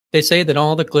They say that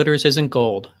all that glitters isn't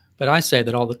gold, but I say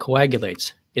that all that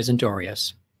coagulates isn't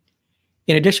aureus.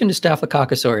 In addition to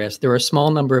Staphylococcus aureus, there are a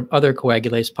small number of other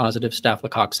coagulase-positive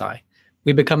staphylococci.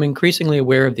 We become increasingly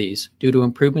aware of these due to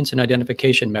improvements in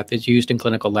identification methods used in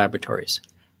clinical laboratories.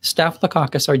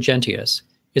 Staphylococcus argenteus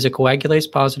is a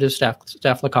coagulase-positive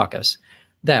staphylococcus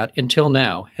that, until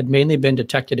now, had mainly been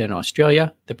detected in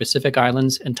Australia, the Pacific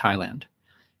Islands, and Thailand.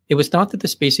 It was thought that the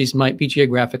species might be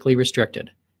geographically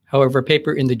restricted. However, a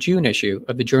paper in the June issue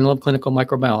of the Journal of Clinical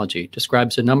Microbiology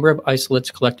describes a number of isolates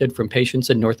collected from patients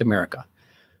in North America.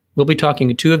 We'll be talking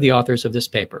to two of the authors of this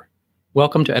paper.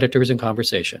 Welcome to Editors in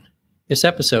Conversation. This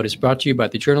episode is brought to you by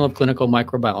the Journal of Clinical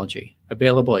Microbiology,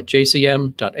 available at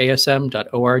jcm.asm.org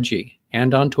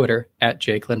and on Twitter at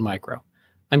jclinmicro.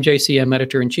 I'm JCM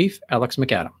Editor-in-Chief Alex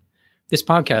McAdam. This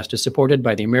podcast is supported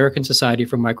by the American Society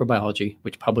for Microbiology,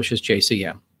 which publishes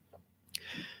JCM.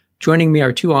 Joining me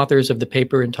are two authors of the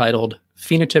paper entitled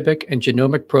Phenotypic and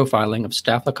Genomic Profiling of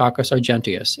Staphylococcus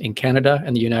Argenteus in Canada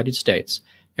and the United States,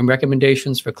 and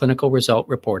Recommendations for Clinical Result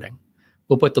Reporting.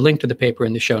 We'll put the link to the paper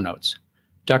in the show notes.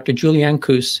 Dr.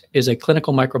 Julianne is a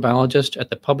clinical microbiologist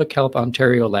at the Public Health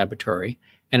Ontario Laboratory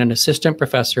and an assistant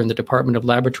professor in the Department of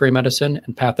Laboratory Medicine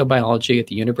and Pathobiology at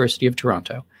the University of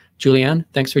Toronto. Julianne,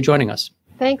 thanks for joining us.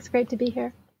 Thanks, great to be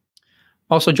here.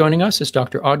 Also joining us is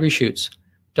Dr. Audrey Schuetz.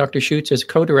 Dr. Schuetz is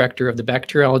co-director of the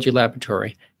Bacteriology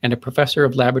Laboratory and a professor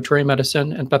of laboratory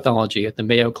medicine and pathology at the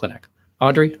Mayo Clinic.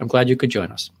 Audrey, I'm glad you could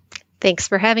join us. Thanks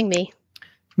for having me.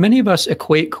 Many of us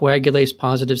equate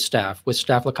coagulase-positive staph with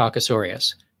Staphylococcus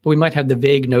aureus, but we might have the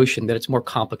vague notion that it's more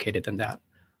complicated than that.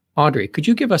 Audrey, could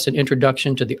you give us an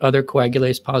introduction to the other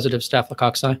coagulase-positive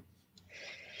staphylococci?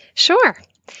 Sure.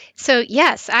 So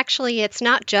yes, actually, it's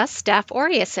not just Staph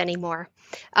aureus anymore.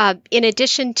 In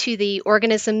addition to the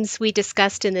organisms we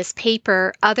discussed in this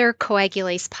paper, other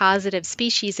coagulase-positive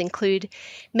species include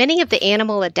many of the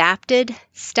animal-adapted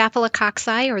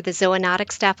staphylococci, or the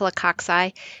zoonotic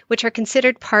staphylococci, which are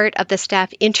considered part of the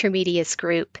Staph intermedius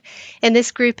group. And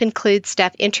this group includes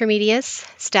Staph intermedius,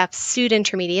 Staph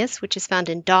pseudintermedius, which is found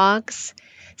in dogs,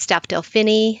 Staph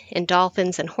delphini in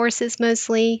dolphins and horses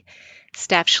mostly,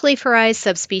 Staph schliefferi,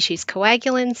 subspecies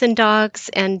coagulans in dogs,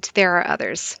 and there are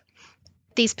others.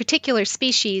 These particular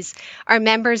species are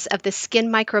members of the skin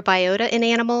microbiota in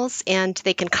animals, and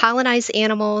they can colonize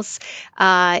animals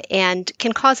and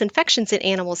can cause infections in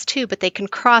animals too, but they can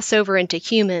cross over into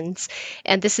humans.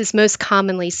 And this is most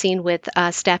commonly seen with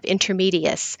Staph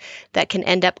intermedius that can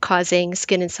end up causing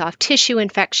skin and soft tissue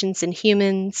infections in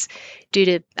humans due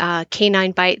to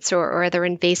canine bites or other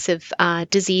invasive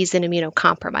disease in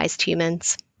immunocompromised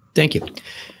humans. Thank you.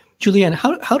 Julianne,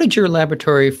 how did your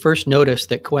laboratory first notice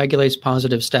that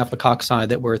coagulase-positive staphylococci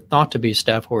that were thought to be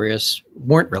Staph aureus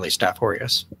weren't really Staph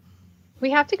aureus? We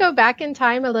have to go back in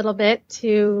time a little bit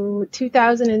to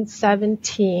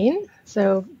 2017,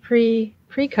 so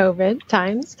pre-COVID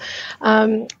times.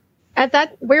 At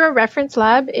that, we're a reference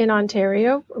lab in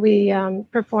Ontario. We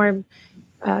perform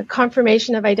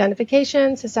confirmation of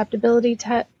identification, susceptibility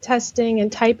testing,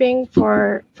 and typing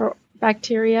for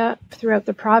bacteria throughout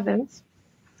the province.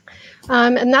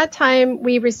 And that time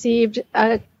we received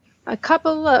a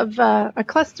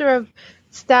cluster of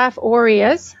Staph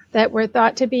aureus that were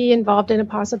thought to be involved in a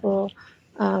possible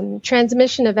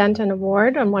transmission event on a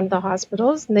ward on one of the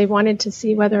hospitals, and they wanted to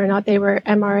see whether or not they were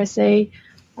MRSA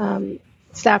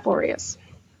Staph aureus.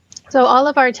 So all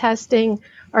of our testing,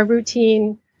 our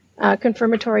routine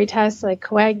confirmatory tests like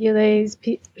coagulase,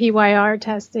 PYR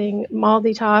testing,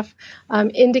 MALDI-TOF,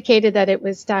 indicated that it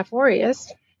was Staph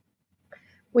aureus.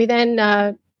 We then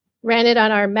ran it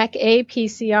on our MEK-A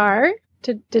PCR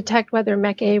to detect whether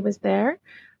MEK-A was there.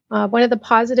 One of the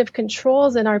positive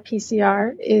controls in our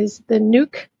PCR is the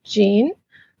NUC gene,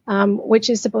 which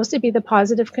is supposed to be the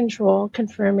positive control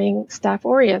confirming Staph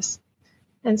aureus.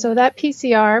 And so that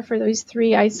PCR for those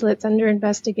three isolates under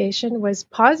investigation was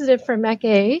positive for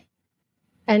MEK-A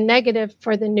and negative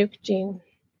for the NUC gene.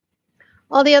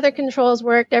 All the other controls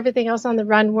worked, everything else on the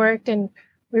run worked, and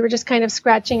we were just kind of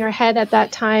scratching our head at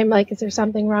that time, like, is there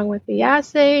something wrong with the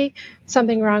assay?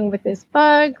 Something wrong with this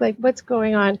bug? Like, what's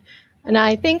going on? And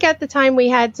I think at the time we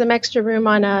had some extra room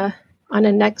on a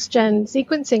next-gen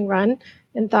sequencing run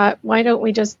and thought, why don't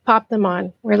we just pop them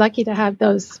on? We're lucky to have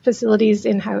those facilities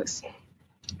in-house.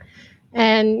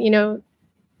 And,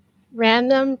 ran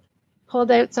them, pulled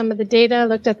out some of the data,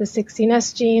 looked at the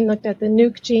 16S gene, looked at the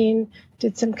NUC gene,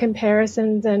 did some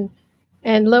comparisons, and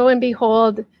lo and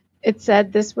behold, it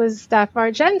said this was Staph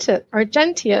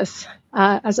Argenteus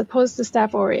as opposed to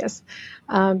Staph aureus.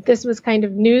 This was kind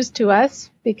of news to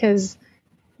us because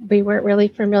we weren't really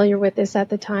familiar with this at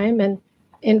the time. And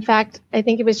In fact, I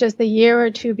think it was just a year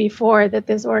or two before that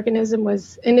this organism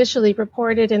was initially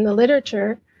reported in the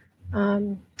literature,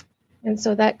 and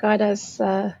so that got us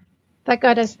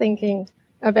thinking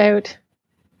about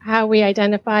how we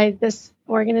identify this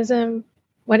organism,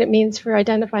 what it means for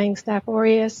identifying Staph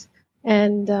aureus,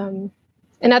 and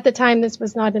at the time this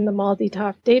was not in the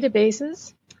MALDI-TOF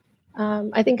databases.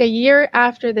 I think a year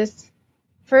after this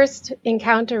first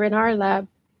encounter in our lab,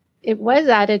 it was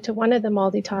added to one of the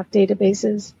MALDI-TOF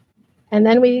databases, and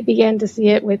then we began to see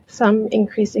it with some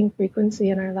increasing frequency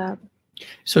in our lab.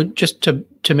 So just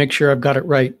to make sure I've got it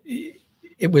right,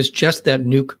 it was just that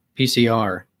nuke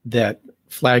PCR that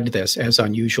flagged this as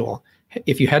unusual.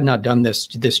 If you had not done this,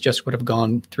 this just would have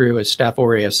gone through as Staph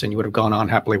aureus and you would have gone on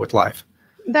happily with life.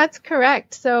 That's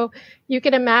correct. So you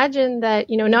can imagine that,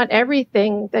 not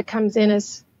everything that comes in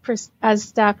as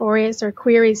Staph aureus or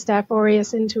queries Staph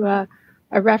aureus into a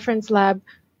reference lab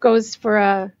goes for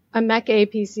a MEC-A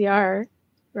PCR,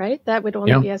 right? That would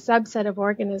only be a subset of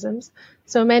organisms.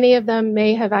 So many of them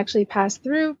may have actually passed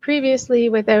through previously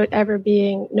without ever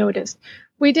being noticed.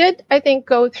 We did, I think,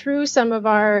 go through some of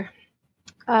our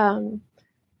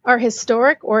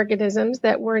historic organisms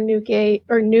that were nuke-A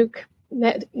or nuke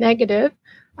negative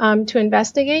to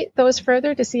investigate those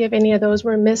further to see if any of those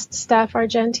were missed Staph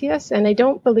Argenteus, and I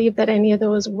don't believe that any of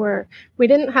those were. We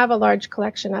didn't have a large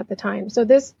collection at the time. So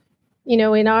this,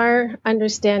 in our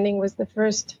understanding, was the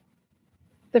first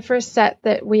set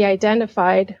that we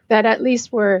identified that at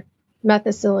least were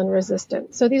methicillin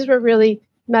resistant. So these were really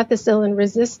methicillin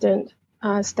resistant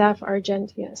Staph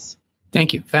Argenteus.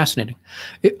 Thank you. Fascinating.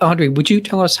 Audrey, would you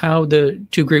tell us how the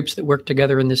two groups that worked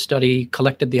together in this study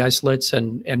collected the isolates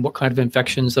and what kind of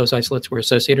infections those isolates were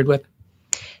associated with?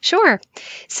 Sure.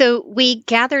 So we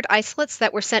gathered isolates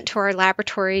that were sent to our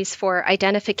laboratories for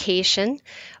identification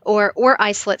or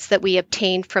isolates that we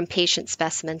obtained from patient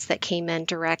specimens that came in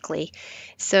directly.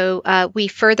 So we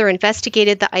further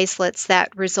investigated the isolates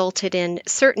that resulted in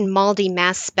certain MALDI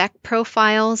mass spec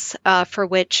profiles for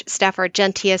which Staph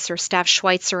Argenteus or Staph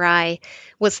schweitzeri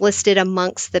was listed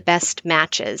amongst the best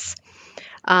matches.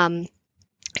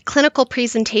 Clinical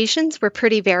presentations were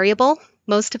pretty variable.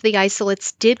 Most of the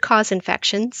isolates did cause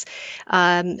infections.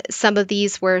 Some of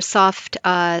these were soft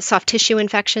tissue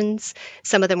infections.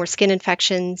 Some of them were skin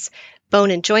infections,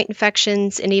 bone and joint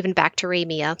infections, and even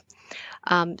bacteremia.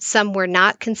 Some were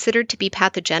not considered to be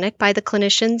pathogenic by the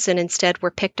clinicians and instead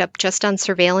were picked up just on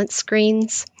surveillance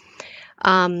screens.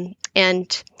 And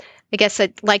I guess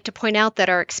I'd like to point out that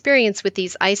our experience with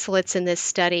these isolates in this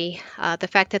study, the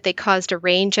fact that they caused a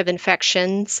range of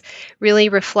infections, really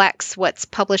reflects what's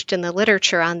published in the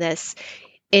literature on this,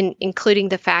 including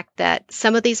the fact that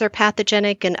some of these are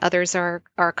pathogenic and others are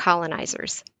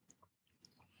colonizers.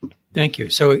 Thank you.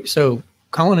 So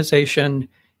colonization,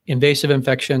 invasive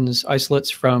infections, isolates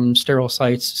from sterile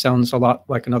sites sounds a lot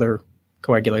like another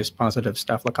coagulase-positive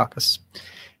Staphylococcus.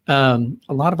 A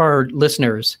lot of our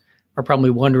listeners are probably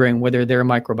wondering whether their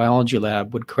microbiology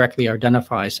lab would correctly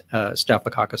identify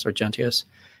Staphylococcus Argenteus.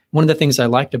 One of the things I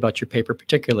liked about your paper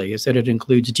particularly is that it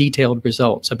includes detailed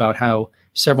results about how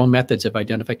several methods of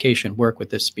identification work with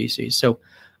this species. So,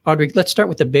 Audrey, let's start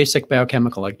with the basic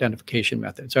biochemical identification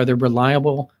methods. Are there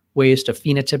reliable ways to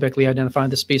phenotypically identify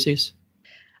the species?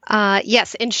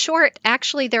 Yes. In short,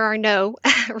 actually, there are no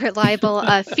reliable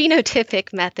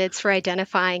phenotypic methods for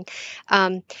identifying.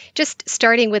 Just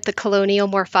starting with the colonial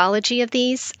morphology of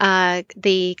these,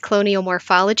 the colonial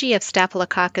morphology of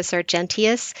Staphylococcus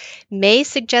argenteus may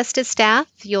suggest a staph.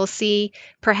 You'll see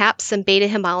perhaps some beta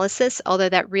hemolysis, although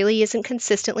that really isn't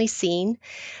consistently seen.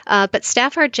 But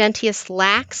Staph argenteus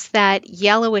lacks that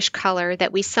yellowish color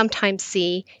that we sometimes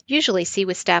usually see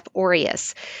with Staph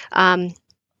aureus.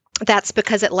 That's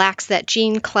because it lacks that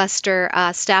gene cluster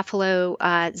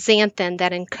staphyloxanthin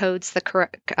that encodes the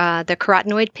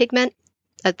carotenoid pigment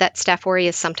that Staph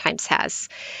aureus sometimes has.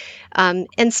 And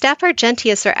Staph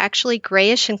argenteus are actually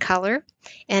grayish in color,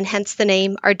 and hence the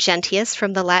name argenteus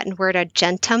from the Latin word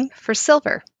argentum for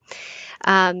silver.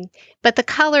 But the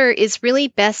color is really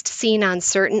best seen on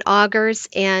certain augurs,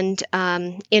 and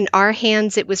in our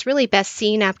hands, it was really best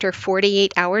seen after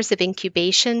 48 hours of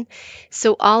incubation.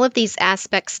 So all of these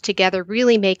aspects together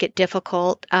really make it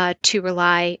difficult to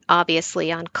rely,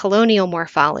 obviously, on colonial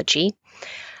morphology.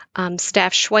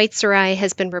 Staph schweitzeri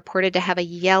has been reported to have a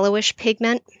yellowish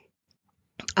pigment,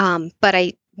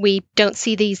 but we don't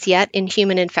see these yet in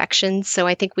human infections, so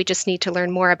I think we just need to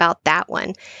learn more about that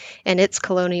one and its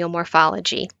colonial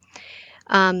morphology.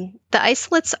 The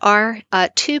isolates are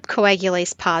tube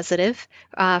coagulase positive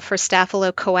for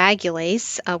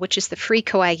staphylocoagulase, which is the free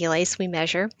coagulase we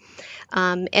measure,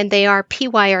 and they are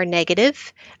PYR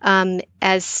negative,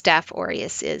 as Staph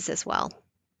aureus is as well.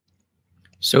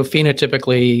 So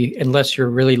phenotypically, unless you're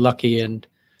really lucky and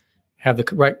have the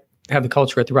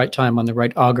culture at the right time on the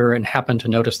right auger and happen to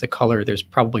notice the color, there's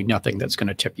probably nothing that's going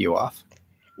to tip you off.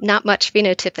 Not much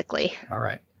phenotypically. All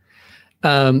right.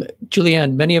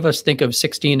 Julianne, many of us think of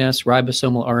 16S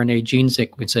ribosomal RNA gene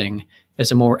sequencing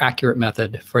as a more accurate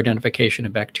method for identification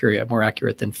of bacteria, more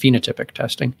accurate than phenotypic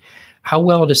testing. How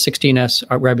well does 16S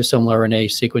ribosomal RNA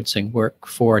sequencing work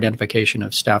for identification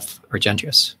of Staph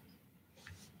Argenteus?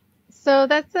 So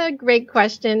that's a great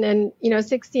question. And,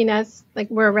 16S, like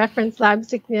we're a reference lab,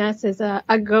 16S is a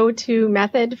go-to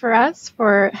method for us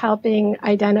for helping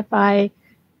identify,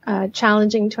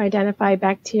 challenging to identify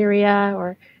bacteria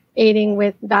or aiding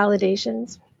with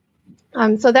validations.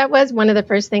 So that was one of the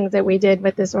first things that we did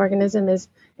with this organism is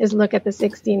look at the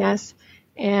 16S.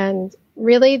 And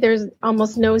really, there's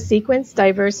almost no sequence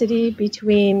diversity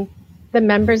between the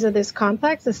members of this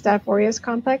complex, the Staph aureus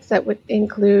complex, that would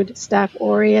include Staph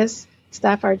aureus,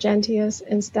 Staph Argenteus,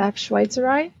 and Staph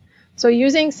Schweizeri. So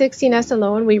using 16S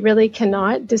alone, we really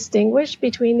cannot distinguish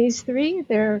between these three.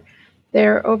 They're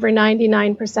over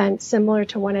 99% similar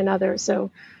to one another.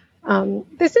 So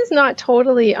this is not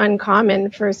totally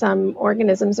uncommon for some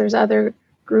organisms. There's other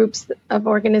groups of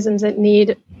organisms that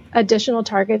need additional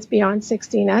targets beyond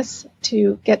 16S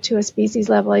to get to a species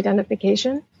level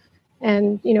identification.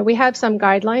 And, we have some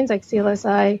guidelines like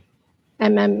CLSI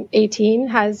MM18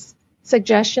 has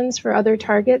suggestions for other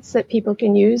targets that people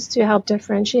can use to help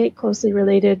differentiate closely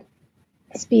related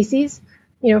species.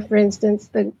 For instance,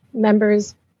 the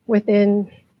members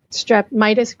within strep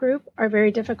mitis group are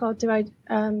very difficult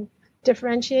to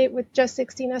differentiate with just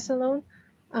 16S alone.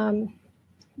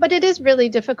 But it is really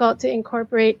difficult to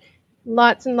incorporate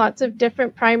lots and lots of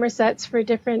different primer sets for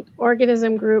different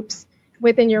organism groups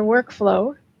within your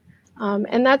workflow.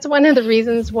 And that's one of the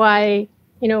reasons why,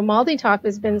 MALDI-TOF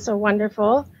has been so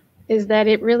wonderful, is that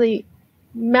it really,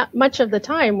 much of the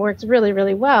time, works really,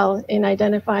 really well in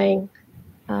identifying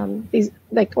these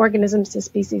like organisms to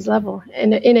species level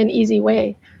in an easy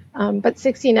way. But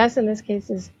 16S in this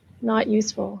case is not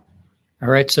useful. All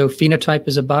right, so phenotype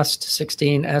is a bust,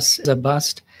 16S is a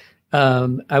bust.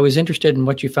 I was interested in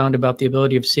what you found about the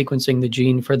ability of sequencing the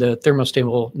gene for the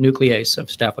thermostable nuclease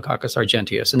of Staphylococcus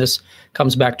Argenteus. And this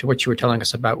comes back to what you were telling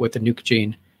us about with the nuke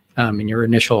gene in your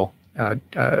initially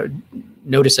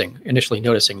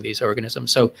noticing these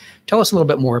organisms. So tell us a little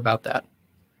bit more about that.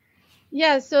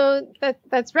 Yeah, so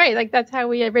that's right. Like that's how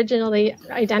we originally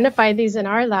identified these in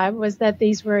our lab, was that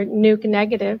these were nuke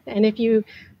negative. And if you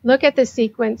look at the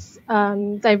sequence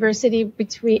diversity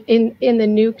between in the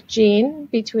nuke gene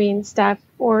between Staph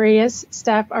aureus,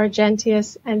 Staph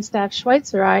Argenteus, and Staph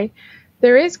Schweizeri,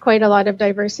 there is quite a lot of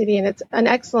diversity, and it's an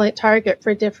excellent target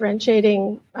for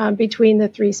differentiating between the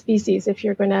three species if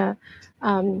you're going to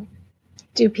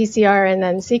do PCR and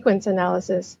then sequence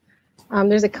analysis.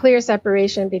 There's a clear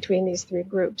separation between these three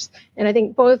groups. And I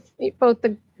think both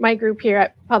my group here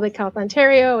at Public Health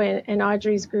Ontario and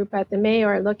Audrey's group at the Mayo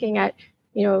are looking at,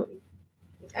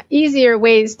 easier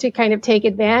ways to kind of take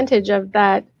advantage of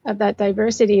that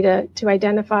diversity to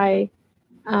identify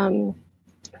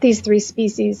these three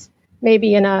species,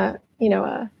 maybe in a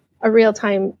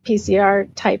real-time PCR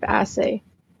type assay.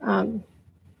 But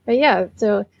yeah,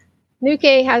 so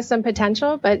nuke has some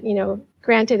potential, but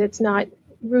granted, it's not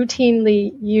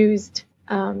routinely used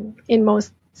in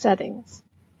most settings.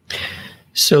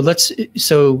 So labs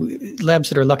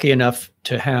that are lucky enough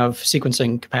to have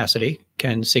sequencing capacity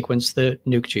can sequence the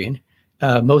nuke gene.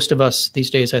 Most of us these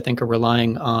days, I think, are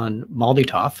relying on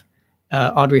MALDI-TOF.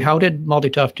 Audrey, how did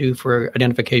MALDI-TOF do for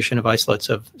identification of isolates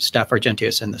of Staph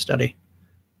Argenteus in the study?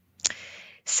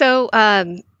 So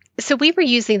we were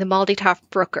using the MALDI-TOF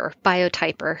Brooker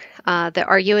biotyper, the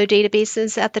RUO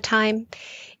databases at the time.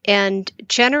 And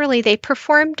generally, they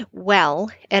performed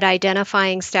well at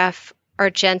identifying Staph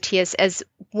Argenteus as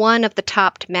one of the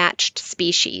top matched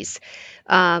species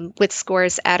with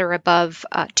scores at or above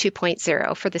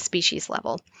 2.0 for the species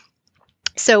level.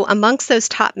 So amongst those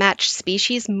top matched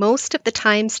species, most of the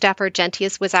time Staph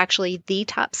Argenteus was actually the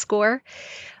top score,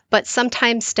 but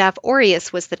sometimes Staph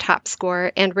aureus was the top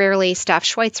score, and rarely Staph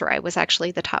Schweizeri was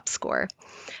actually the top score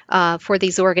for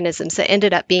these organisms that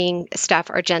ended up being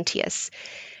Staph Argenteus.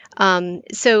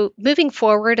 So moving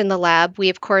forward in the lab, we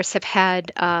of course have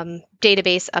had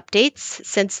database updates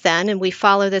since then, and we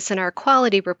follow this in our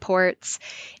quality reports.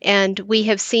 And we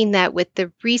have seen that with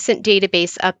the recent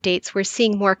database updates, we're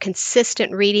seeing more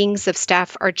consistent readings of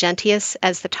Staph argenteus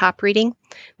as the top reading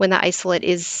when the isolate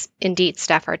is indeed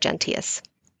Staph argenteus.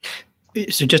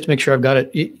 So just to make sure I've got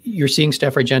it, you're seeing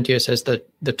Staph argenteus as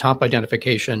the top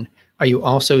identification. Are you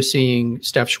also seeing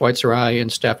Staph schweizeri and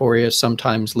Staph aureus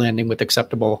sometimes landing with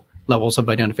acceptable levels of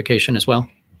identification as well?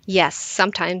 Yes,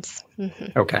 sometimes.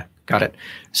 Mm-hmm. Okay, got it.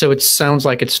 So it sounds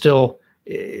like it's still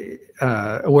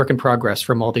a work in progress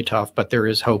for MultiToF, but there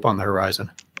is hope on the horizon.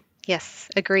 Yes,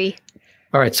 agree.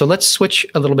 All right, so let's switch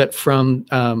a little bit from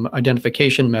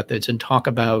identification methods and talk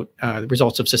about the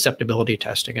results of susceptibility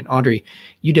testing. And Audrey,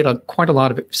 you did quite a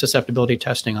lot of susceptibility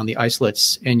testing on the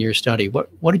isolates in your study.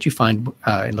 What did you find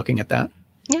in looking at that?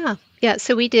 Yeah.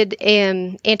 So we did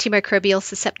antimicrobial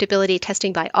susceptibility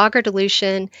testing by agar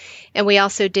dilution, and we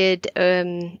also did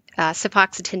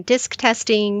cefoxitin disc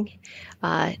testing,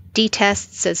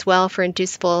 D-tests as well for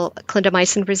inducible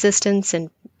clindamycin resistance and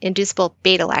inducible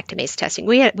beta-lactamase testing.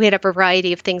 We had a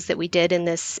variety of things that we did in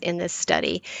this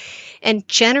study. And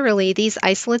generally, these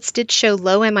isolates did show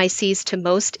low MICs to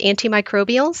most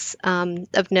antimicrobials.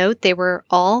 Of note, they were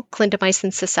all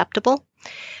clindamycin susceptible.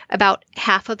 About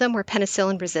half of them were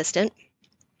penicillin resistant.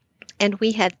 And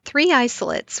we had 3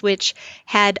 isolates which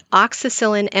had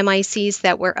oxacillin MICs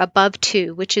that were above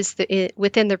 2, which is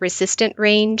within the resistant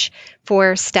range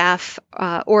for Staph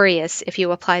aureus if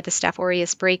you apply the Staph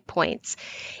aureus breakpoints.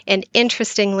 And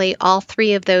interestingly, all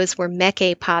 3 of those were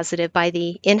MEK positive by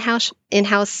the in-house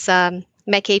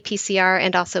MEK PCR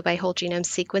and also by whole genome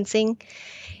sequencing.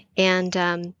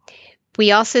 And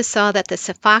we also saw that the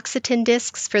cefoxitin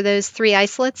discs for those 3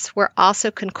 isolates were also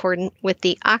concordant with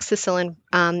the oxacillin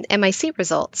MIC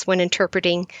results when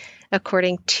interpreting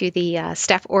according to the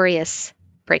Staph aureus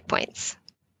breakpoints.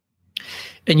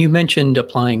 And you mentioned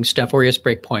applying Staph aureus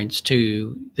breakpoints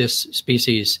to this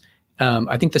species.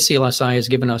 I think the CLSI has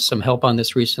given us some help on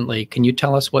this recently. Can you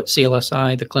tell us what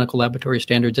CLSI, the Clinical Laboratory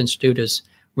Standards Institute, is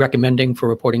recommending for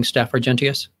reporting Staph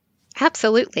argenteus?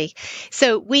 Absolutely.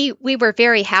 So we were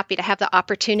very happy to have the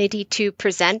opportunity to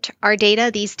present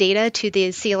these data to the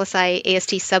CLSI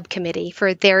AST subcommittee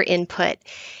for their input.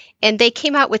 And they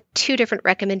came out with 2 different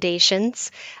recommendations,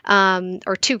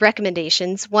 or 2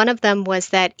 recommendations. One of them was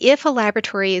that if a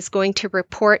laboratory is going to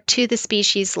report to the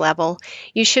species level,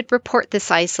 you should report this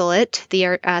isolate, the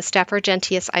Staph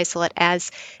argenteus isolate,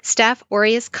 as Staph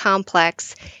aureus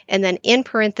complex, and then in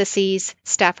parentheses,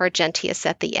 Staph argenteus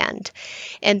at the end.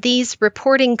 And these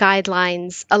reporting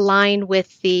guidelines align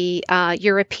with the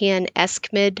European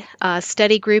ESCMID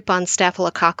study group on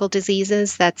staphylococcal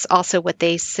diseases. That's also what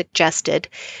they suggested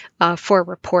for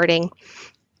reporting.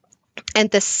 And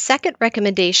the second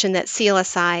recommendation that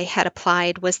CLSI had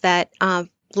applied was that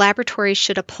laboratories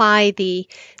should apply the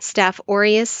Staph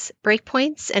aureus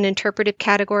breakpoints and interpretive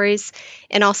categories,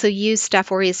 and also use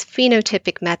Staph aureus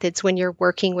phenotypic methods when you're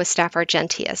working with Staph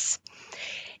argenteus.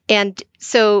 And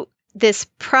so this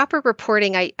proper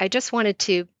reporting, I just wanted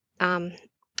to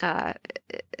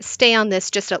stay on this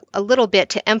just a little bit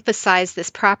to emphasize this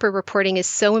proper reporting is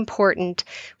so important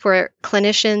for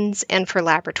clinicians and for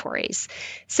laboratories.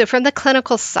 So from the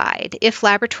clinical side, if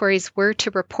laboratories were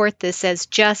to report this as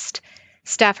just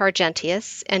Staph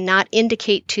argenteus and not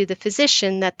indicate to the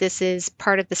physician that this is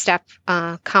part of the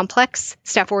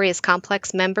Staph aureus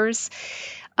complex members,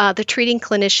 the treating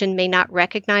clinician may not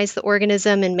recognize the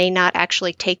organism and may not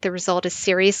actually take the result as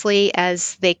seriously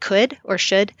as they could or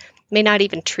should, may not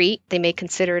even treat. They may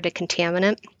consider it a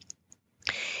contaminant.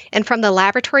 And from the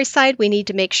laboratory side, we need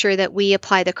to make sure that we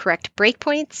apply the correct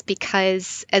breakpoints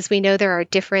because, as we know, there are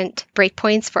different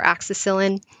breakpoints for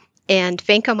oxacillin and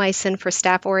vancomycin for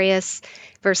Staph aureus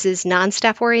versus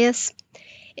non-Staph aureus.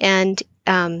 And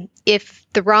if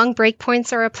the wrong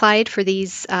breakpoints are applied for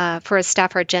these, for a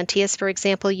Staph argenteus, for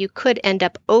example, you could end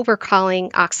up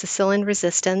overcalling oxacillin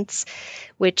resistance,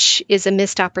 which is a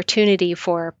missed opportunity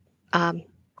for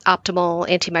optimal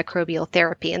antimicrobial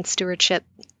therapy and stewardship.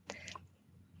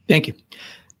 Thank you.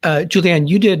 Julianne,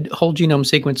 you did whole genome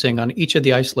sequencing on each of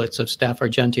the isolates of Staph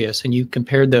argenteus, and you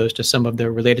compared those to some of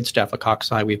the related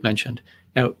staphylococci we've mentioned.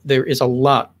 Now, there is a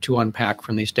lot to unpack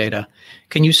from these data.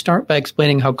 Can you start by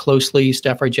explaining how closely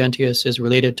Staph argenteus is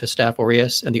related to Staph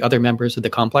aureus and the other members of the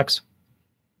complex?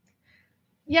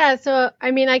 Yeah, so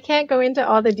I can't go into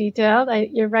all the detail.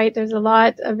 You're right, there's a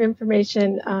lot of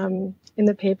information in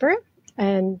the paper,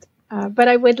 and but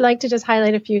I would like to just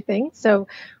highlight a few things. So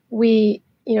we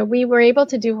we were able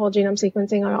to do whole genome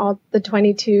sequencing on all the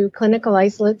 22 clinical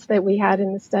isolates that we had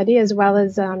in the study, as well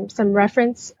as some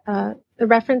reference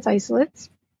isolates.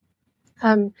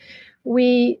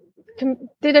 We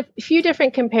did a few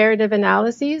different comparative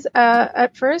analyses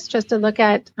at first, just to look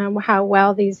at how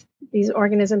well these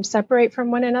organisms separate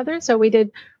from one another. So we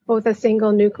did both a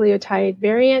single nucleotide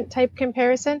variant type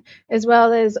comparison, as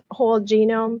well as whole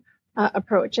genome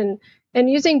approach. And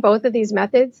using both of these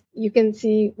methods, you can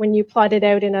see when you plot it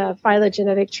out in a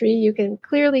phylogenetic tree, you can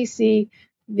clearly see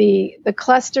the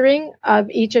clustering of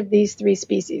each of these three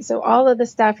species. So all of the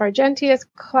Staph argenteus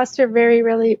cluster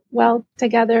really well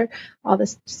together. All the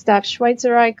Staph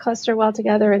schweizeri cluster well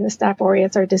together, and the Staph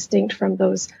aureus are distinct from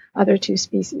those other two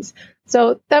species.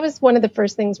 So that was one of the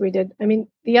first things we did. I mean,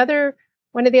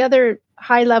 one of the other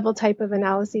high-level type of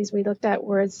analyses we looked at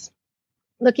was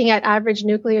looking at average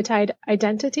nucleotide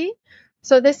identity.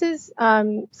 So this is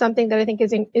something that I think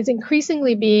is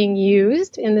increasingly being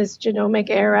used in this genomic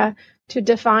era to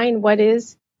define what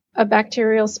is a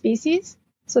bacterial species.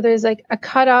 So there's like a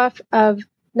cutoff of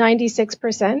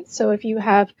 96%. So if you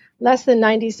have less than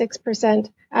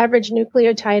 96% average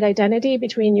nucleotide identity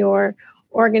between your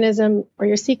organism or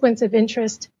your sequence of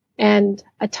interest and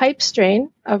a type strain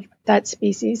of that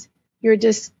species, you're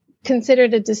just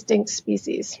considered a distinct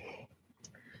species.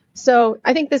 So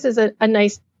I think this is a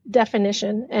nice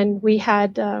definition. And we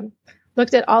had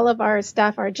looked at all of our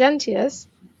Staph argenteus,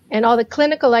 and all the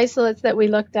clinical isolates that we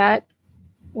looked at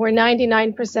were had a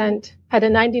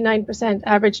 99%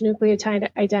 average nucleotide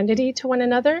identity to one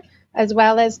another, as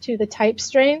well as to the type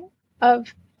strain of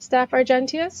Staph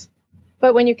argenteus.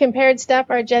 But when you compared Staph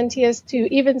argenteus to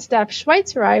even Staph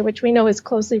schweizeri, which we know is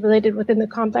closely related within the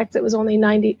complex, it was only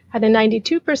had a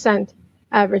 92%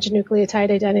 average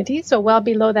nucleotide identity, so well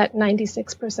below that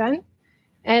 96%,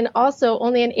 and also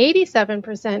only an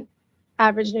 87%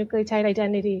 average nucleotide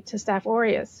identity to Staph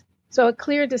aureus. So a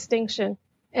clear distinction.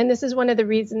 And this is one of the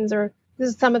reasons, or this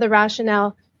is some of the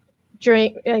rationale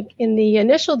in the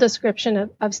initial description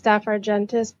of Staph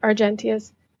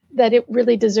argenteus, that it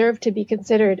really deserved to be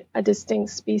considered a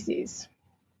distinct species.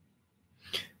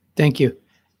 Thank you.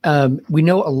 We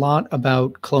know a lot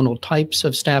about clonal types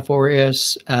of Staph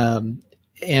aureus,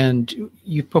 and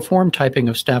you performed typing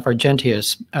of Staph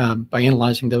argenteus by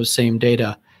analyzing those same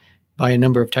data by a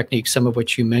number of techniques, some of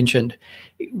which you mentioned.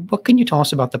 What can you tell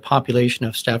us about the population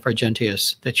of Staph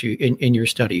argenteus that you in your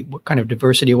study? What kind of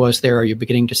diversity was there? Are you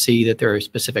beginning to see that there are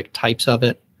specific types of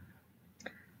it?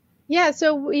 Yeah,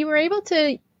 so we were able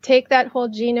to take that whole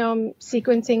genome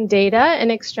sequencing data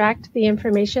and extract the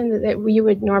information that we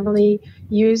would normally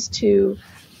use to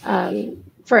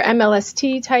for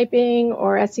MLST typing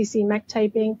or SCC-MEC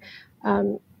typing.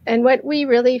 And what we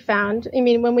really found, I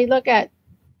mean, when we look at,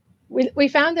 we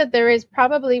found that there is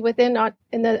probably within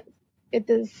the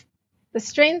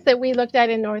strains that we looked at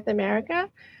in North America,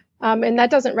 and that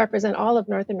doesn't represent all of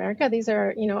North America. These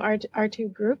are, our two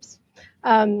groups,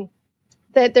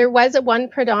 that there was one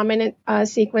predominant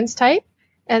sequence type,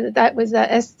 and that was the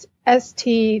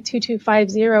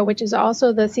ST2250, which is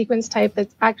also the sequence type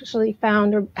that's actually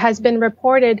found or has been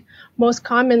reported most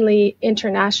commonly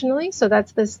internationally. So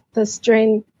that's the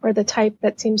strain or the type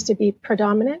that seems to be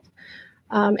predominant.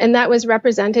 And that was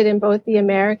represented in both the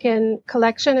American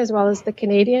collection as well as the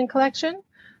Canadian collection.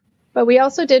 But we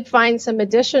also did find some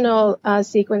additional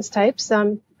sequence types,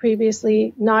 some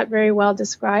previously not very well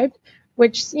described,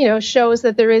 which shows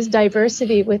that there is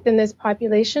diversity within this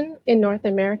population in North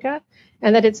America,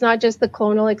 and that it's not just the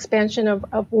clonal expansion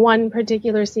of one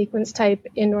particular sequence type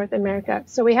in North America.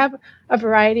 So we have a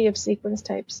variety of sequence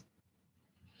types.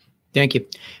 Thank you.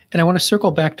 And I want to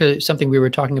circle back to something we were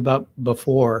talking about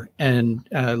before and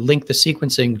link the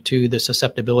sequencing to the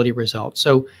susceptibility results.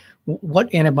 So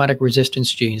what antibiotic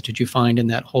resistance genes did you find in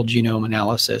that whole genome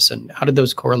analysis, and how did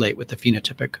those correlate with the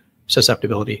phenotypic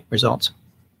susceptibility results?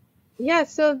 Yeah,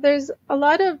 so there's a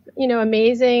lot of,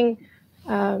 amazing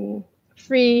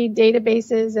free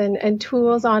databases and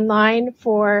tools online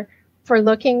for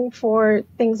looking for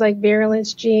things like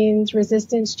virulence genes,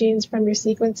 resistance genes from your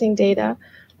sequencing data.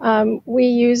 We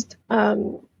used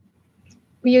one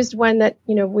that,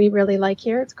 we really like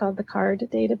here. It's called the CARD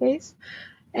database.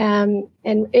 And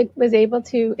it was able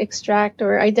to extract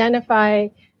or identify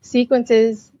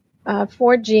sequences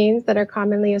for genes that are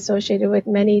commonly associated with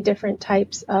many different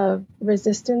types of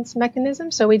resistance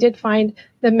mechanisms. So we did find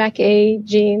the MEK-A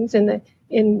genes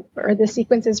or the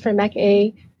sequences for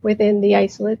MEK-A within the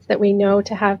isolates that we know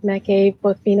to have MEK-A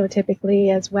both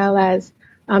phenotypically as well as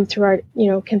through our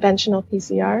conventional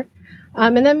PCR.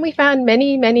 And then we found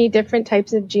many, many different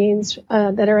types of genes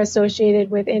that are associated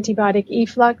with antibiotic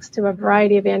efflux to a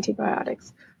variety of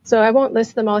antibiotics. So I won't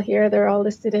list them all here. They're all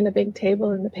listed in a big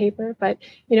table in the paper, but,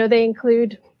 they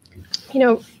include,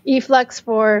 efflux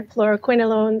for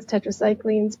fluoroquinolones,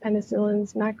 tetracyclines,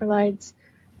 penicillins, macrolides,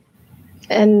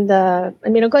 and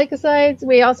aminoglycosides.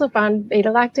 We also found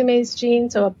beta-lactamase gene,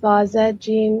 so a BLA-Z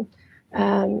gene,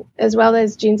 as well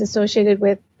as genes associated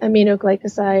with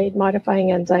aminoglycoside modifying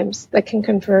enzymes that can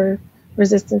confer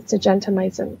resistance to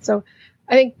gentamicin. So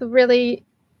I think the really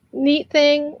neat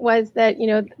thing was that,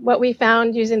 what we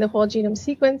found using the whole genome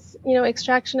sequence,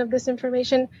 extraction of this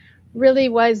information really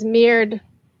was mirrored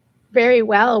very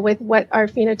well with what our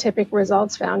phenotypic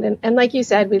results found. And like you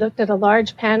said, we looked at a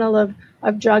large panel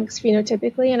of drugs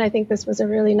phenotypically, and I think this was a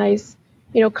really nice,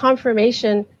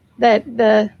 confirmation that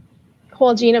the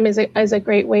whole genome is a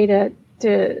great way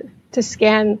to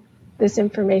scan this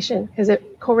information, because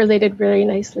it correlated very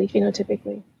nicely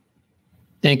phenotypically.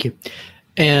 Thank you.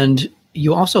 And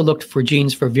you also looked for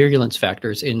genes for virulence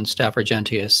factors in Staph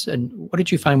Argenteus. And what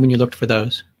did you find when you looked for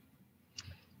those?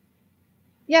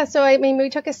 Yeah, so we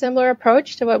took a similar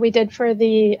approach to what we did for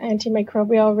the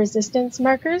antimicrobial resistance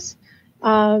markers.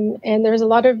 And there's a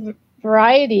lot of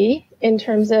variety in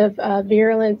terms of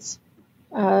virulence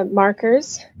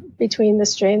markers between the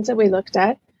strains that we looked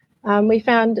at. We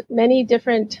found many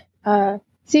different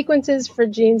sequences for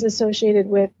genes associated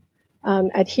with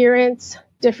adherence,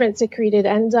 different secreted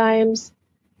enzymes,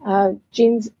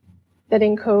 genes that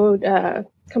encode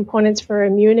components for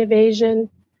immune evasion,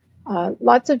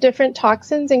 lots of different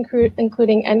toxins,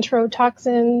 including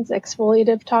enterotoxins,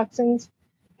 exfoliative toxins.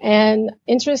 And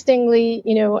interestingly,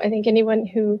 I think anyone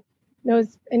who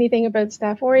knows anything about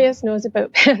Staph aureus knows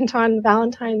about Panton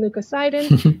Valentine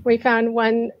leukocidin. We found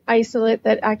one isolate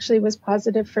that actually was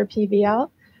positive for PVL,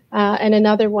 and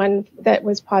another one that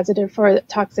was positive for the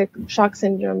toxic shock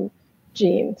syndrome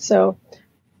gene. So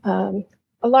a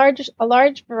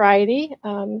large variety.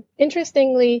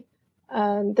 Interestingly,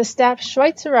 the Staph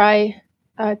schweizeri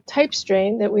type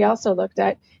strain that we also looked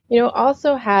at,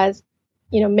 also has,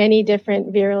 many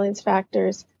different virulence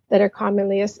factors that are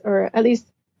commonly, or at least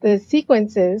the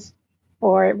sequences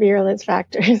for virulence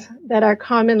factors that are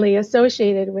commonly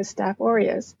associated with Staph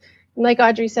aureus. And like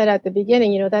Audrey said at the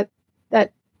beginning,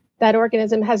 that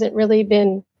organism hasn't really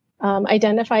been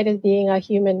identified as being a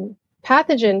human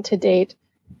pathogen to date.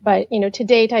 But, to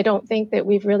date, I don't think that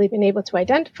we've really been able to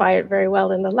identify it very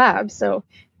well in the lab. So,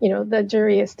 the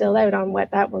jury is still out on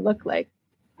what that will look like.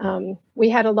 We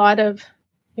had a lot of,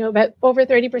 about over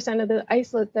 30% of the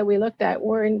isolates that we looked at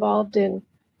were involved in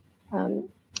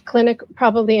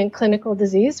probably in clinical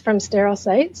disease from sterile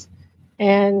sites.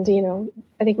 And,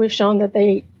 I think we've shown that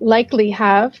they likely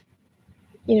have,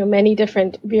 many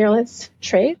different virulence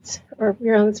traits or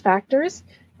virulence factors.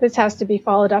 This has to be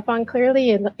followed up on clearly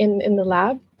in the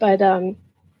lab. But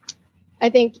I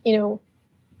think,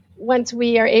 once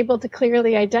we are able to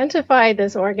clearly identify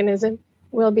this organism,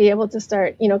 we'll be able to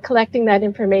start, collecting that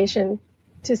information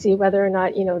to see whether or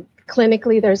not,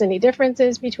 clinically there's any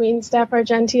differences between Staph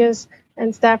Argenteus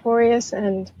and Staph aureus.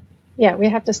 And yeah, we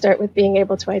have to start with being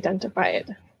able to identify it.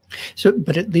 So,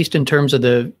 but at least in terms of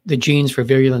the genes for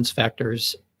virulence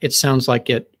factors, it sounds like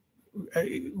it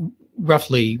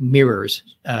roughly mirrors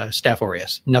Staph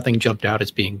aureus. Nothing jumped out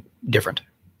as being different.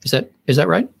 Is that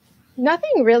right?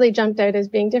 Nothing really jumped out as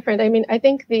being different. I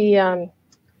think the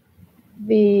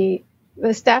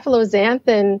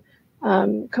staphyloxanthin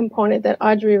component that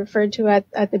Audrey referred to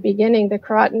at the beginning, the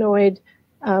carotenoid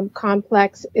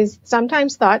complex, is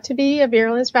sometimes thought to be a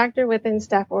virulence factor within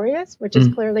Staph aureus, which is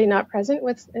clearly not present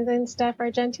within Staph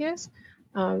Argenteus.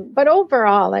 But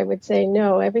overall, I would say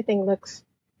no, everything looks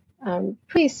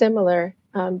pretty similar.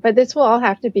 But this will all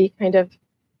have to be kind of,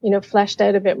 fleshed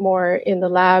out a bit more in the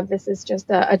lab. This is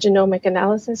just a genomic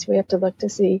analysis. We have to look to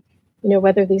see,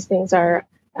 whether these things are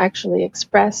actually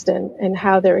expressed and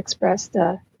how they're expressed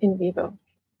in vivo.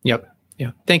 Yep.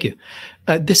 Yeah. Thank you.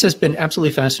 This has been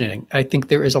absolutely fascinating. I think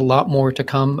there is a lot more to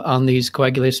come on these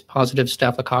coagulase-positive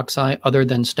staphylococci other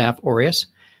than Staph aureus.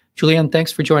 Julianne,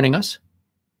 thanks for joining us.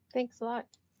 Thanks a lot.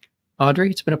 Audrey,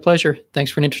 it's been a pleasure.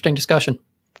 Thanks for an interesting discussion.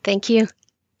 Thank you.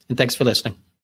 And thanks for listening.